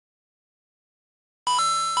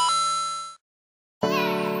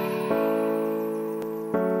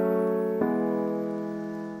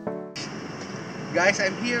Guys,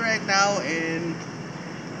 I'm here right now in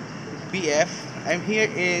BF. I'm here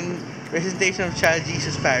in Presentation of Child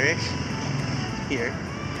Jesus Parish here,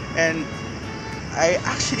 and I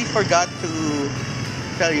actually forgot to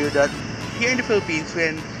tell you that here in the Philippines,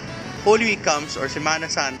 when Holy Week comes or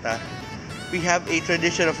Semana Santa, we have a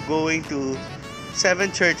tradition of going to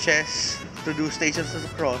 7 churches to do Stations of the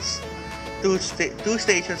Cross, two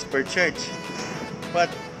stations per church.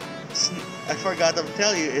 But I forgot to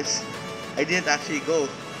tell you is I didn't actually go.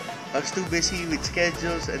 I was too busy with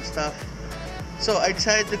schedules and stuff. So I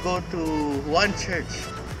decided to go to one church.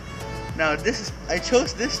 Now I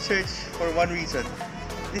chose this church for one reason.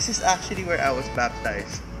 This is actually where I was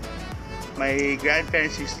baptized. My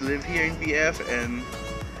grandparents used to live here in BF, and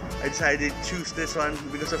I decided to choose this one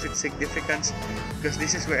because of its significance, because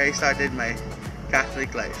this is where I started my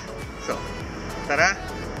Catholic life. So, tara,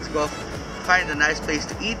 let's go find a nice place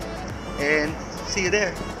to eat and see you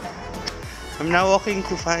there. I'm now walking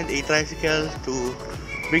to find a tricycle to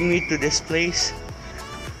bring me to this place.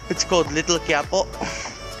 It's called Little Quiapo.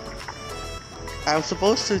 I'm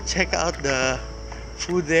supposed to check out the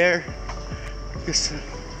food there because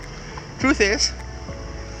truth is,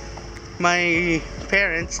 my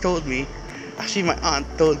parents told me, actually my aunt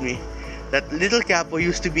told me, that Little Quiapo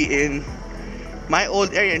used to be in my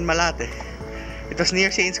old area in Malate. It was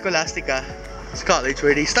near St. Scholastica's college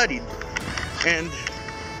where they studied, and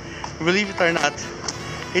believe it or not,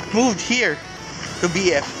 it moved here to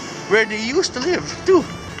BF where they used to live too.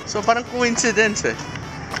 So parang coincidence eh.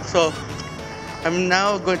 So I'm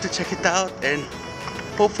now going to check it out, and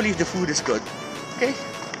hopefully the food is good. Okay,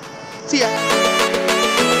 see ya.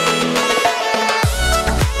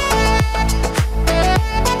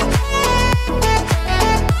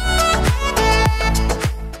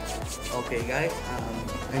 Okay guys,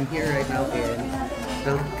 I'm here right now in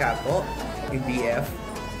Little Quiapo in BF,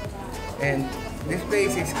 and this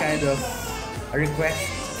place is kind of a request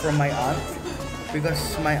from my aunt, because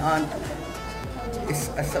my aunt is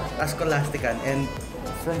a scholastican, and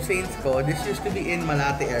from St. Sco, this used to be in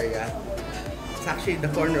Malate area. It's actually the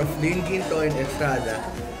corner of Linginto and Estrada,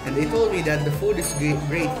 and they told me that the food is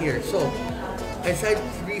great here. So I decided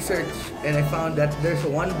to research, and I found that there's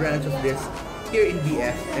one branch of this here in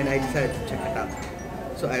BF, and I decided to check it out.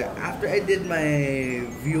 So after I did my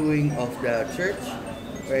viewing of the church,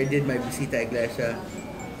 where I did my Visita Iglesia,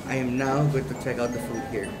 I am now going to check out the food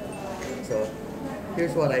here. So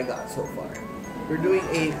here's what I got so far. We're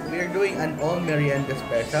doing an all merienda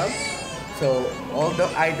special. So all the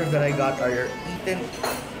items that I got are eaten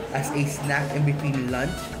as a snack in between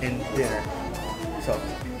lunch and dinner. So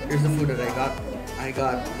here's the food that I got. I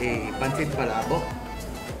got a pancit palabok,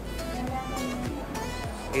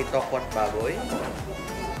 a tokwat baboy,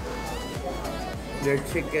 their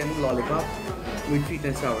chicken lollipop with sweet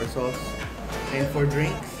and sour sauce, and for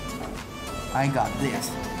drinks, I got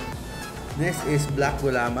this. This is black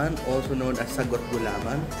gulaman, also known as sagot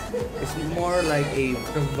gulaman. It's more like a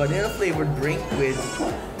vanilla flavored drink with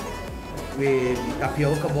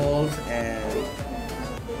tapioca balls and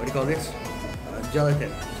what do you call this?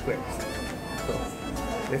 Gelatin squares. So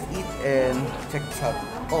let's eat and check this out.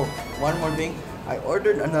 Oh, one more thing. I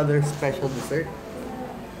ordered another special dessert,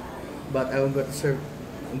 but I'm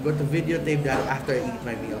going to videotape that after I eat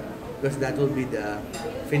my meal, because that will be the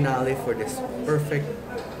finale for this perfect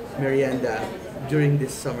merienda during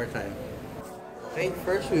this summertime. Okay,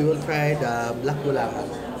 first we will try the black gulaman.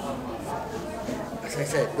 As I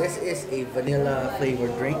said, this is a vanilla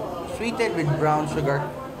flavored drink, sweetened with brown sugar,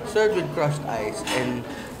 served with crushed ice. And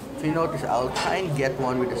if you notice, I'll try and get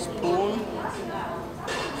one with a spoon.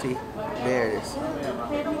 See, there it is.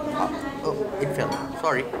 Oh, it fell.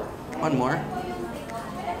 Sorry. One more.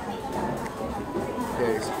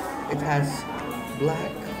 There it is. It has black,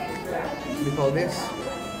 what do you call this?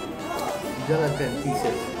 Gelatin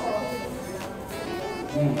pieces.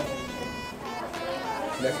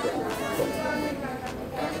 That's good.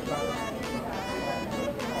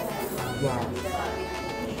 Wow.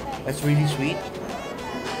 That's really sweet.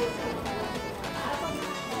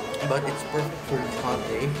 But it's perfect for this hot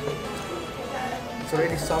day. It's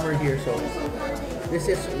already summer here, so this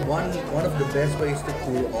is one of the best ways to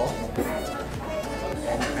cool off.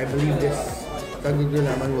 And I believe this sagot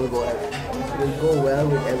gulaman will go well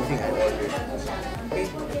with everything I ordered. Okay.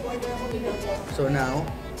 So now,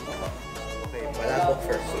 okay, palabok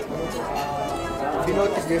first. If you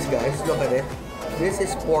notice this, guys, look at it. This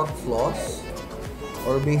is pork floss,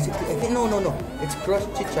 or basically, I think no, it's crushed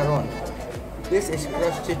chicharron. This is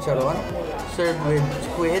crushed chicharron served with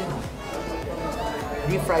squid,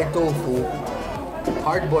 deep fried tofu,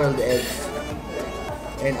 hard boiled eggs,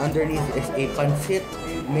 and underneath is a pancit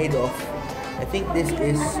made of I think this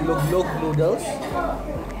is log noodles.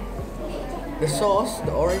 The sauce,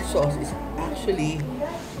 the orange sauce, is actually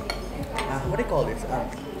what do you call this?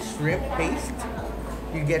 Shrimp paste.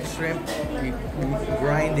 You get shrimp, you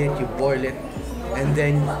grind it, you boil it, and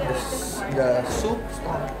then the soup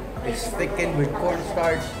stock is thickened with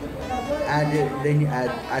cornstarch. Then you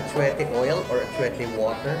add achuete oil or achuete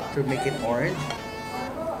water to make it orange,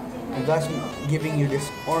 and thus giving you this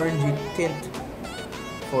orangey tint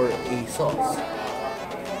for a sauce.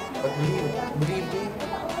 But believe me,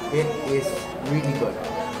 it is really good.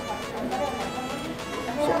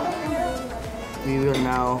 So we will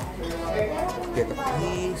now get a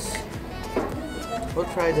piece. We'll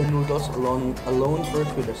try the noodles alone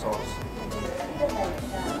first with the sauce.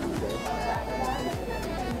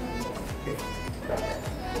 Okay.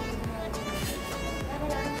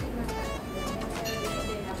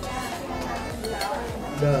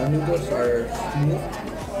 The noodles are smooth,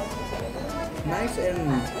 nice,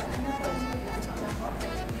 and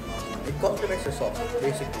it complements the sauce.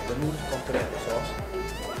 Basically, the noodles complement the sauce.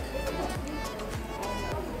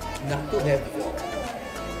 Not too heavy.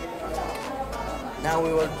 Now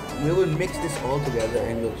we will mix this all together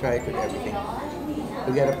and we'll try it with everything.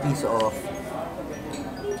 We'll get a piece of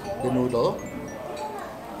the noodle,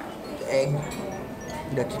 the egg,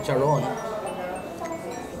 the chicharron,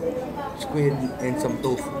 squid, and some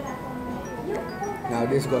tofu. Now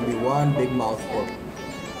this is gonna be one big mouthful.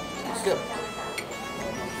 Still,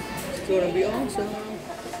 it's gonna be awesome.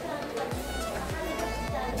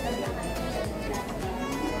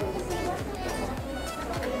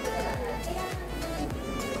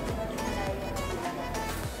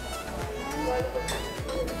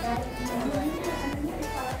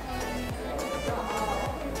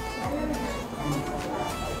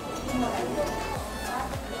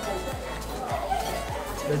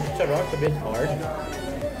 The chicharron's a bit hard.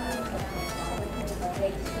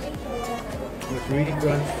 It's really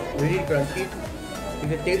crunchy. You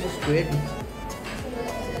can taste the squid.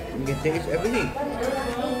 You can taste everything.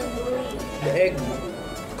 The egg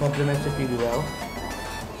complements it really well.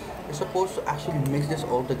 You're supposed to actually mix this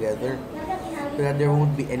all together so that there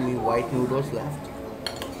won't be any white noodles left.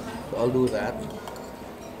 So I'll do that.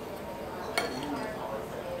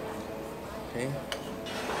 Okay.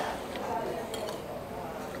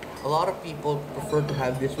 A lot of people prefer to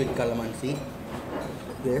have this with calamansi,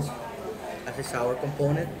 this as a sour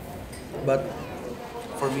component, but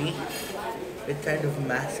for me, it kind of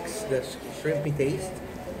masks the shrimpy taste,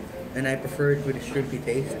 and I prefer it with a shrimpy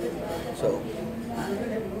taste, so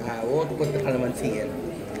I won't put the calamansi in.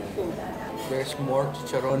 There's more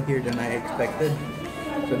chicharron here than I expected,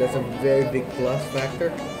 so that's a very big plus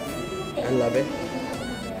factor. I love it.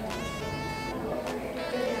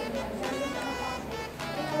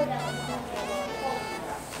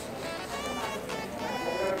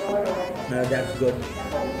 Now that's good.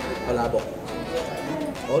 Palabok.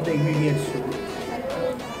 All the ingredients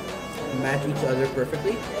match each other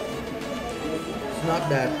perfectly. It's not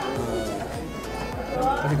that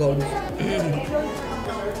what do you call this?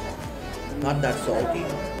 Not that salty.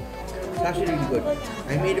 It's actually really good.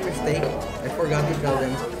 I made a mistake. I forgot to tell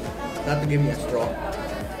them not to give me a straw.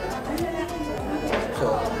 So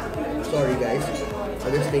sorry guys.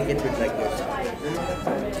 I'll just take it with like this.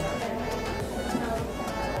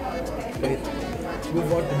 Okay, let's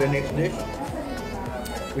move on to the next dish,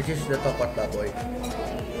 which is the topat baboy.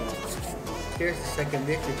 Here's the second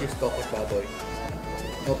dish, which is topat baboy.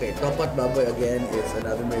 Okay, topat baboy again is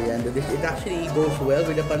another merienda dish. It actually goes well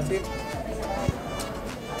with the pancit,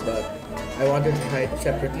 but I wanted to try it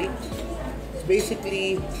separately. It's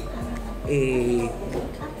basically a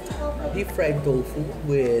deep fried tofu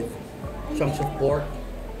with chunks of pork,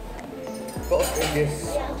 cooked in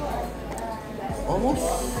this almost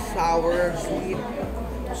sour, sweet,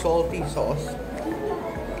 salty sauce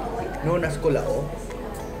known as kulao.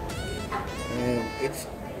 And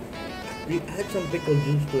it had some pickle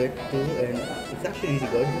juice to it too, and it's actually really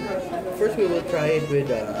good. First we will try it with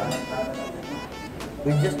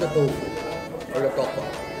just the tofu or the tofu.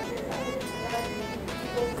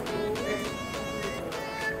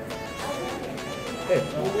 Okay.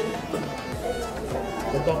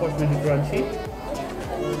 The tofu is really crunchy.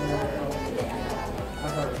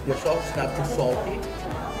 The sauce is not too salty,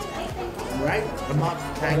 right? Not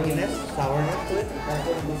tanginess, sourness to it.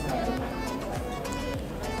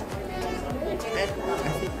 And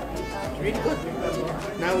I think it's really good.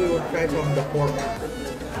 Now we will try from the pork.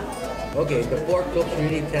 Okay, the pork looks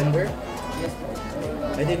really tender.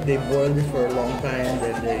 I think they boiled this for a long time,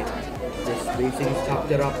 then they just basically chopped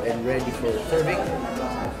it up and ready for serving.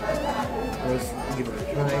 Let's give it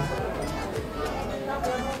a try.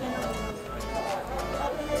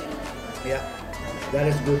 Yeah, that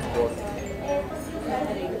is good pork.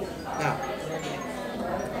 Now,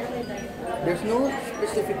 there's no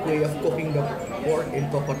specific way of cooking the pork in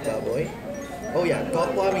tokot baboy. Oh yeah,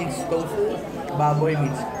 tokwa means tofu, baboy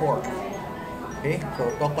means pork. Okay, so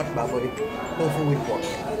tokot baboy, tofu with pork.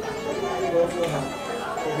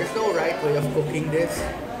 There's no right way of cooking this.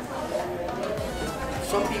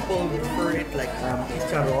 Some people prefer it like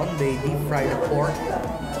chicharon. They deep fry the pork,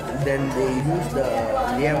 then they use the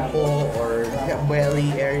liempo or the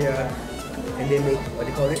belly area, and they make what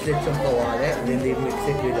they call this lechon kawale. And then they mix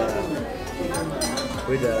it with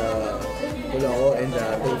the pulao and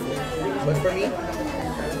the tofu. But for me,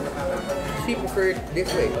 she prefer it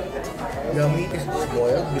this way. The meat is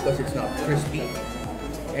boiled because it's not crispy,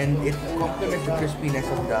 and it complements the crispiness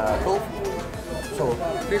of the tofu. So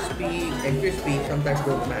crispy and crispy sometimes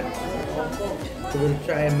don't match. So we'll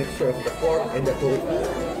try a mixture of the pork and the tofu.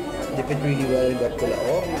 Dip it really well in the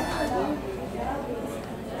pulao.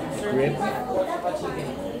 Rib.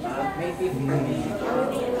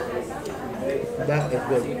 That is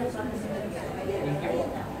good.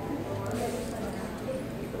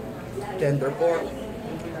 Tender pork.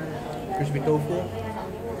 Crispy tofu.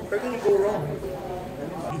 Where can you go wrong?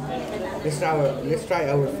 Let's try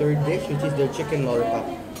our third dish, which is the chicken lollipop.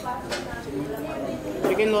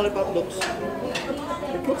 Chicken lollipop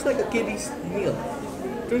looks like a kiddie's meal.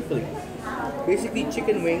 Truthfully, basically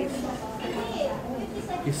chicken wings.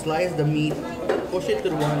 You slice the meat, push it to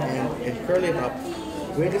the one end, and curl it up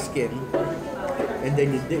with the skin, and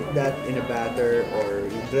then you dip that in a batter, or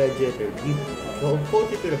you dredge it, or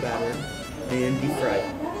coat it to the batter, and then deep fry.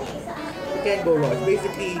 You can't go wrong. It's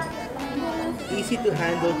basically easy to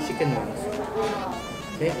handle chicken wings.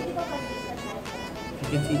 Okay? You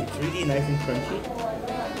can see it's really nice and crunchy.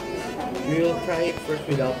 We'll try it first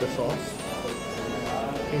without the sauce.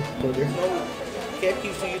 Okay, so there's no can't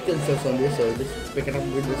use utensils on this, so just pick it up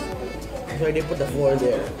with this. That's why they put the foil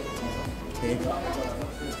there. Okay.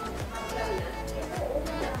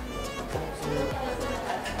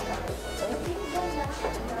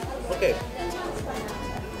 Okay.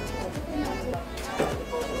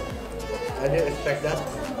 I didn't expect that.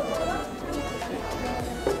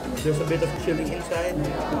 There's a bit of chili inside.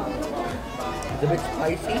 It's a bit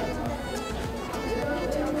spicy.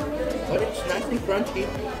 But it's nice and crunchy.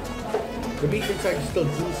 The meat inside is still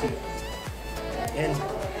juicy. And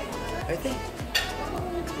I think,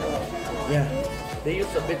 yeah, they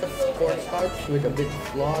use a bit of cornstarch with a bit of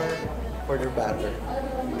flour for their batter.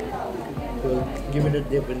 So give it a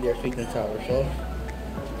dip in their sweet and sour sauce.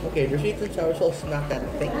 Okay, the sweet and sour sauce is not that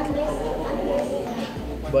thick,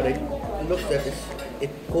 but it looks like it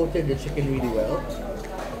coated the chicken really well.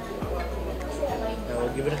 Now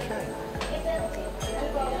we'll give it a try.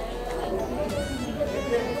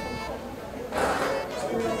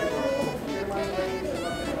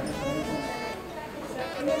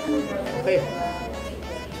 Okay,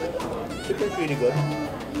 chicken's really good.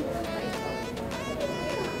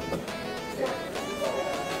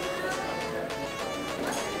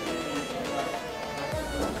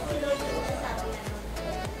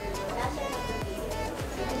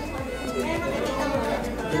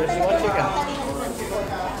 There's one chicken.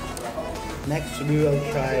 Next, we will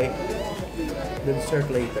try the dessert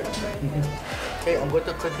later. Okay, I'm going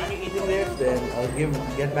to continue eating this, then I'll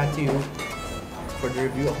get back to you for the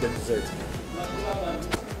review of the dessert.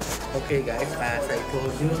 Okay guys, as I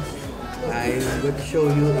told you, I'm going to show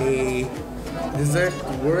you a dessert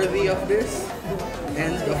worthy of this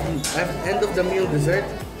end of the meal dessert.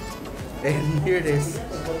 And here it is,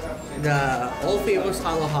 the all famous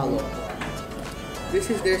halo halo. This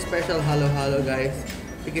is their special halo halo, guys.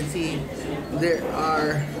 You can see there's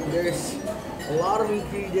a lot of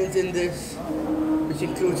ingredients in this, which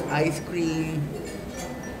includes ice cream.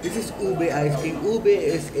 This is ube ice cream. Ube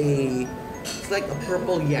is it's like a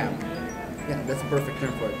purple yam. Yeah, that's a perfect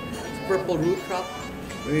term for it. It's a purple root crop.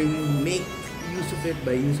 We make use of it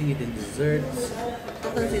by using it in desserts,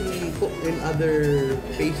 sometimes in other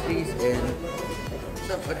pastries, and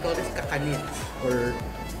I call this kakanits, or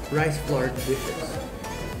rice flour dishes.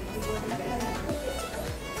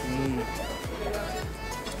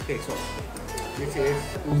 Okay, so this is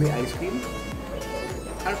ube ice cream.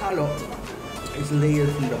 Halo is layered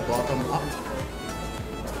from the bottom up.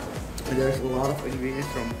 And there's a lot of ingredients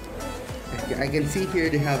from. I can see here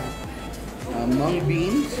they have mung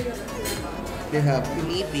beans, they have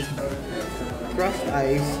pinipig, crushed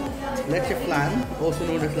ice, leche flan, also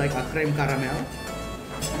known as like a creme caramel,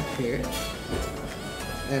 here,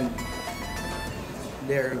 and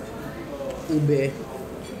their ube.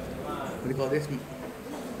 What do you call this? We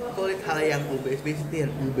call it halayang ube. It's basically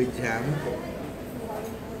an ube jam.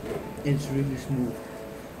 It's really smooth.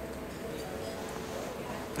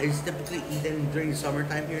 It's typically eaten during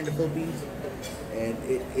summertime here in the Philippines, and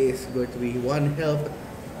it is going to be one hell of a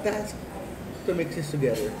task to mix this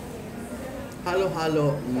together. Halo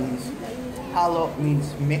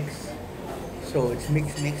means mix, so it's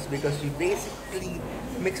mix because you basically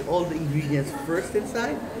mix all the ingredients first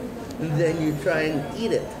inside, and then you try and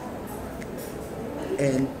eat it.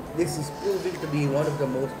 And this is proving to be one of the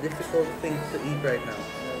most difficult things to eat right now.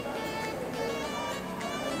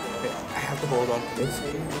 Okay, I have to hold on to this.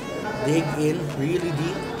 Dig in really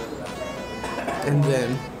deep. And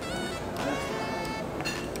then...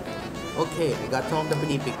 Okay, I got some of the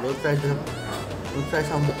pinipig. We'll try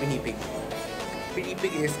some of the pinipig.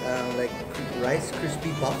 Pinipig is like rice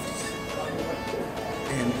crispy puffs.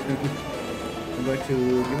 And I'm going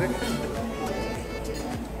to give it...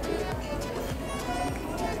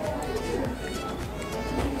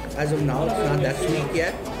 As of now, it's not that sweet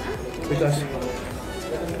yet because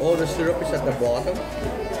all the syrup is at the bottom.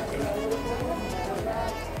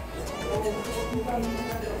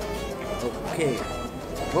 Okay.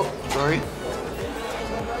 Oh, sorry.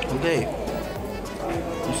 Okay.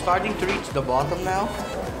 I'm starting to reach the bottom now.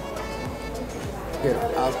 Here,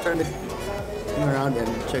 I'll turn it around and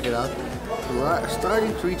check it out. We're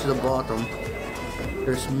starting to reach the bottom.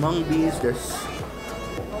 There's mung beans, there's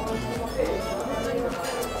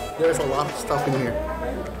a lot of stuff in here.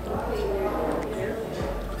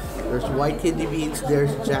 There's white kidney beans,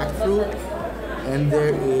 there's jackfruit, and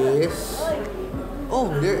there is...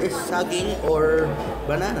 Oh, there is saging or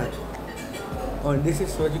banana. Oh, and this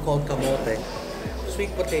is what you call kamote.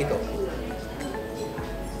 Sweet potato.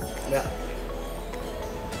 Yeah.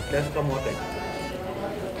 That's kamote.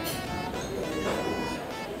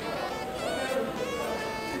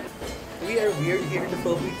 We are weird here in the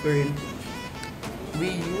Philippines wherein we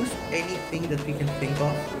use anything that we can think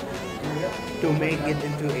of to make it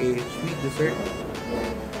into a sweet dessert.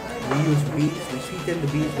 We use beans, we sweeten the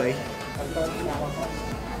beans by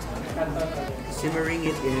simmering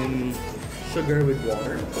it in sugar with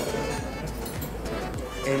water.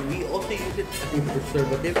 And we also use it as a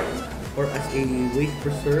preservative or as a way to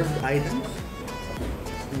preserve items.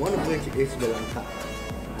 One of which is the langka.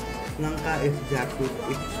 Langka is jackfruit,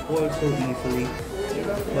 it spoils so easily.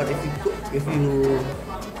 But if you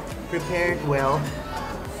prepare it well,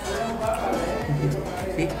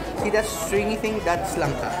 see that stringy thing? That's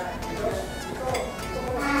langka.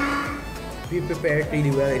 If you prepare it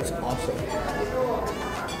really well, it's awesome.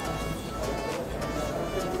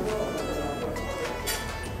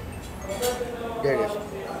 There it is.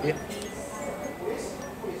 Yeah.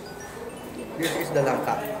 This is the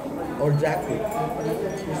langka or jackfruit.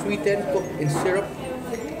 Sweetened, cooked in syrup.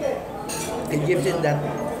 It gives it that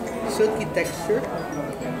silky texture,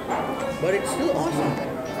 but it's still awesome.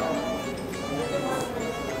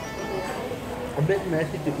 A bit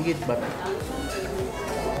messy to eat, but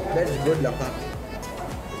that's good langka.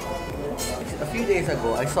 A few days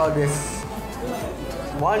ago, I saw this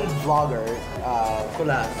one vlogger,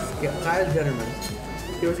 Kyle Jennerman.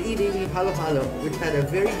 He was eating halo halo, which had a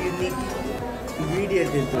very unique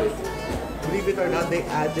ingredient into it. Believe it or not, they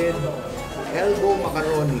added elbow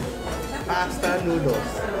macaroni, pasta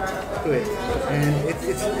noodles to it, and it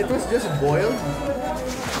was just boiled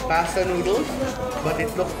pasta noodles, but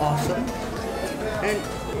it looked awesome, and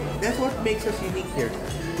that's what makes us unique here.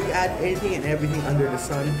 We add anything and everything under the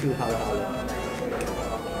sun to halo halo.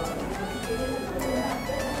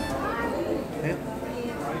 Okay.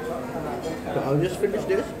 So I'll just finish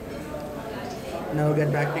this, and I'll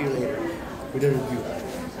get back to you later with a review.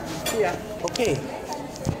 So yeah, okay.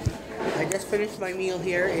 I just finished my meal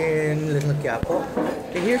here in Little Quiapo.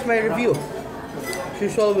 And here's my review. As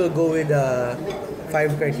usual, we'll go with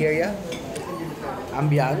 5 criteria.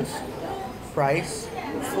 Ambiance, price,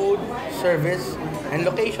 food, service, and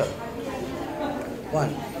location.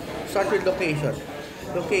 1. Start with location.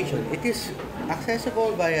 Location. It is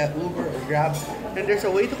accessible via Uber or Grab. And there's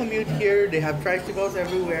a way to commute here. They have tricycles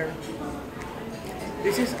everywhere.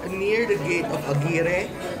 This is near the gate of Aguirre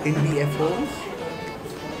in BF Homes.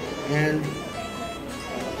 And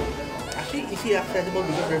actually easy accessible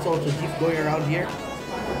because there's also jeep going around here.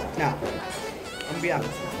 Now,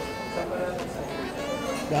 ambiance.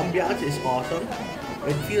 The ambiance is awesome.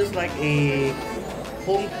 It feels like a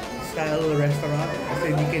home style restaurant. I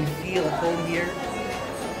said you can feel at home here.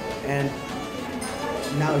 And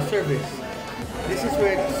now service. This is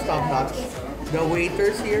where it's top notch. The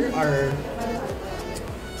waiters here are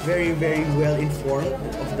very well informed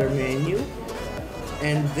of their menu,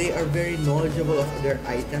 and they are very knowledgeable of their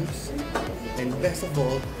items, and best of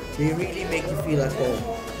all, they really make you feel at home.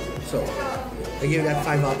 So, I give that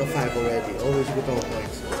 5 out of 5 already. Always Gutom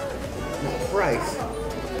points. Now, price.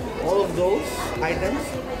 All of those items,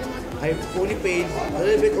 I only paid a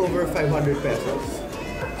little bit over 500 pesos.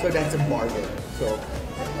 So that's a bargain. So,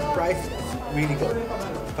 price is really good.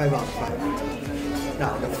 5 out of 5.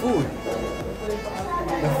 Now, the food.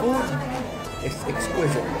 The food is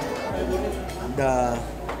exquisite. The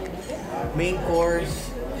main course,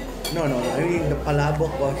 no, I mean the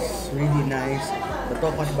palabok was really nice. The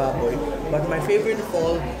tokat baboy. But my favorite of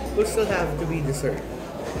all will still have to be dessert.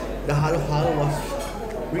 The halo-halo was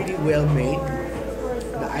really well made.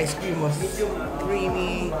 The ice cream was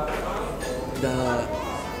creamy. The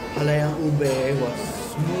halayang ube was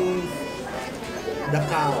smooth.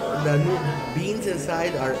 The new beans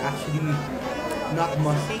inside are actually not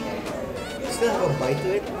mushy. Still have a bite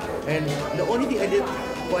to it. And the only thing I didn't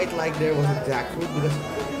quite like there was the jackfruit because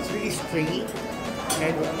it's really stringy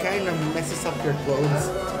and it kind of messes up your clothes.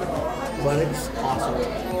 But it's awesome.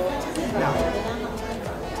 Now,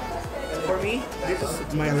 for me, this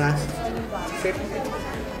is my last trip.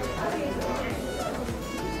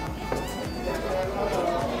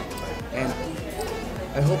 And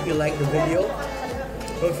I hope you like the video.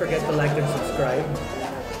 Don't forget to like and subscribe.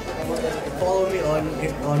 Follow me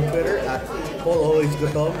on Twitter at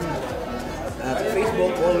 @PaulAlwaysGutom, at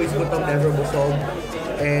Facebook always Gutom never Busog,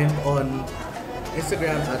 and on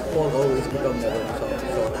Instagram at @PaulAlwaysGutom never Busog.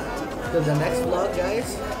 So till the next vlog,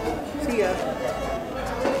 guys. See ya.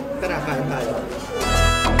 Tara, kain tayo.